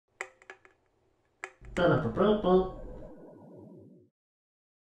Roger,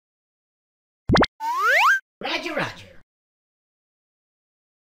 roger.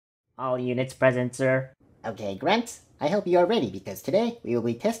 All units present, sir. Okay, Grunt, I hope you are ready because today we will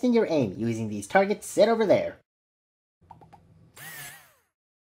be testing your aim using these targets set over there.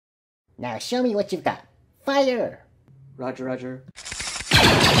 Now show me what you've got. Fire! Roger, roger.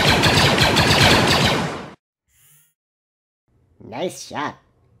 Nice shot.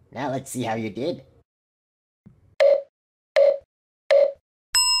 Now let's see how you did.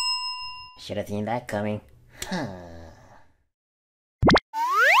 Should have seen that coming.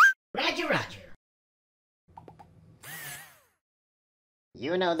 Roger, roger.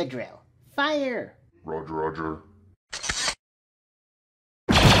 You know the drill. Fire! Roger, roger.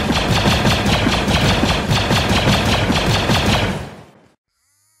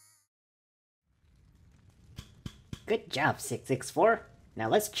 Good job, 664. Now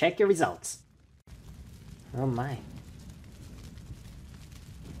let's check your results. Oh my.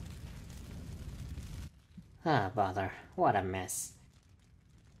 Ah, bother. What a mess.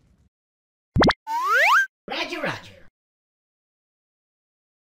 Roger, roger.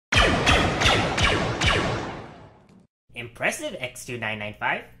 Impressive,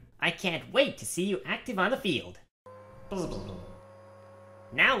 X2995. I can't wait to see you active on the field.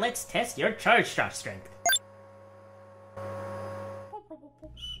 Now let's test your charge shot strength.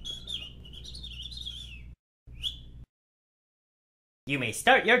 You may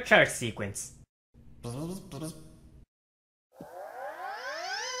start your charge sequence.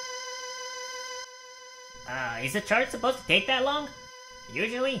 Is the charge supposed to take that long?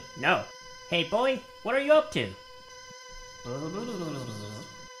 Usually, no. Hey boy, what are you up to?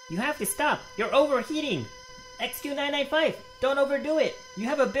 You have to stop, you're overheating! X2995, don't overdo it! You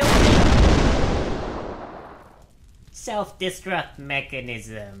have a built-in self-destruct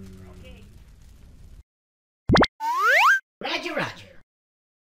mechanism. Roger, roger.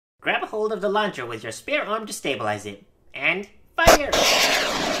 Grab a hold of the launcher with your spare arm to stabilize it. And fire!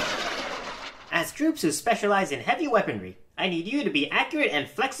 As troops who specialize in heavy weaponry, I need you to be accurate and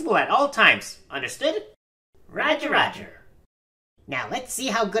flexible at all times. Understood? Roger, roger. Now let's see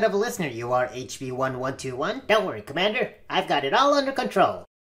how good of a listener you are, HB1121. Don't worry, Commander. I've got it all under control.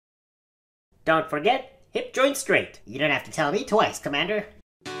 Don't forget, hip joint straight. You don't have to tell me twice, Commander.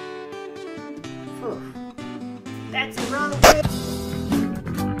 Whew. That's the wrong way.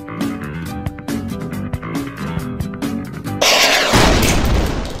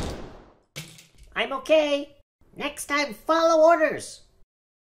 I'm okay. Next time, follow orders.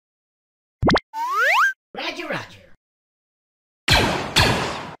 Roger, roger.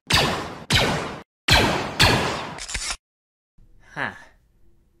 Huh.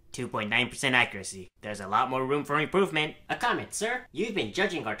 2.9% accuracy. There's a lot more room for improvement. A comment, sir. You've been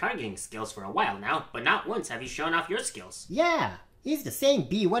judging our targeting skills for a while now, but not once have you shown off your skills. Yeah, he's the same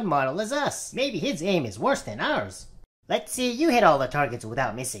B1 model as us. Maybe his aim is worse than ours. Let's see you hit all the targets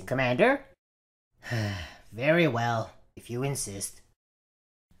without missing, Commander. Very well, if you insist.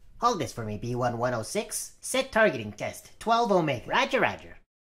 Hold this for me, B1106. Set targeting test, 12 Omega. Roger, roger.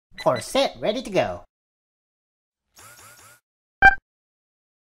 Course set, ready to go.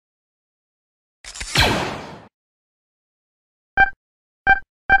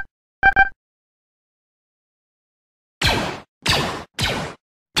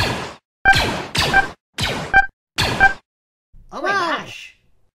 Oh my gosh!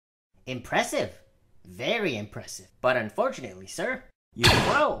 Impressive. Very impressive. But unfortunately, sir, you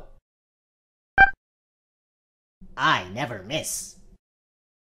throw. I never miss.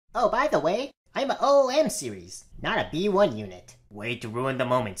 Oh, by the way, I'm a OOM series, not a B1 unit. Way to ruin the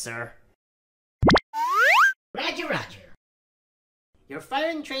moment, sir. Roger, roger. Your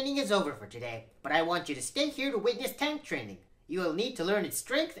firing training is over for today, but I want you to stay here to witness tank training. You will need to learn its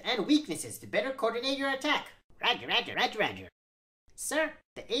strength and weaknesses to better coordinate your attack. Roger, roger, roger, roger. Sir,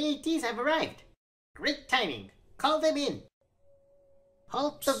 the AATs have arrived. Great timing. Call them in.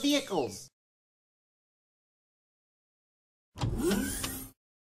 Halt the vehicles.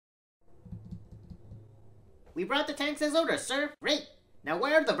 We brought the tanks as orders, sir. Great. Now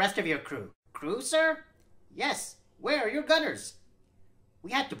where are the rest of your crew? Crew, sir? Yes. Where are your gunners?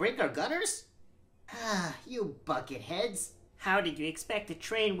 We had to break our gunners? Ah, you bucket heads. How did you expect to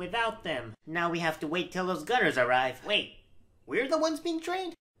train without them? Now we have to wait till those gunners arrive. Wait, we're the ones being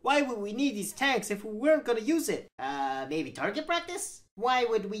trained? Why would we need these tanks if we weren't gonna use it? Maybe target practice? Why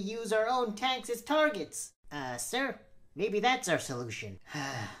would we use our own tanks as targets? Sir, maybe that's our solution.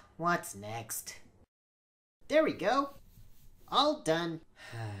 What's next? There we go. All done.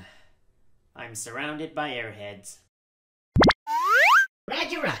 I'm surrounded by airheads.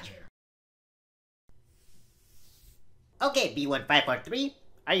 Roger, roger. Okay, B1543,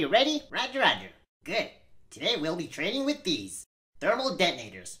 are you ready? Roger, roger. Good. Today we'll be training with these thermal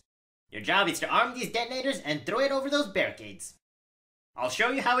detonators. Your job is to arm these detonators and throw it over those barricades. I'll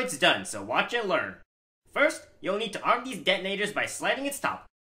show you how it's done, so watch and learn. First, you'll need to arm these detonators by sliding its top.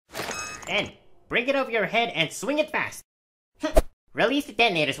 Then, bring it over your head and swing it fast. Release the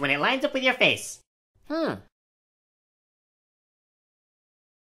detonators when it lines up with your face.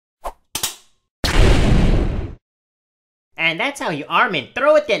 And that's how you arm and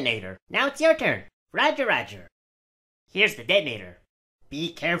throw a detonator. Now it's your turn. Roger, roger. Here's the detonator.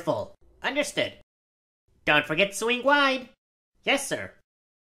 Be careful. Understood. Don't forget to swing wide. Yes, sir.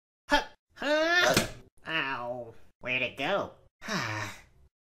 Ow. Where'd it go?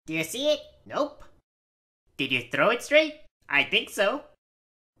 Do you see it? Nope. Did you throw it straight? I think so.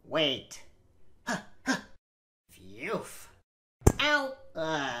 Wait. Phew. Ow.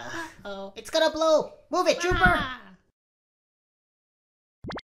 Oh, it's gonna blow. Move it, trooper.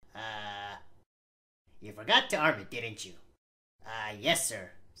 You forgot to arm it, didn't you? Yes, sir.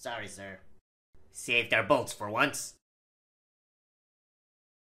 Sorry, sir. Saved our bolts for once.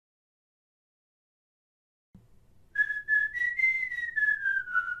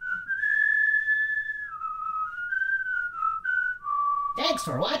 Thanks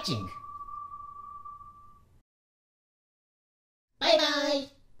for watching.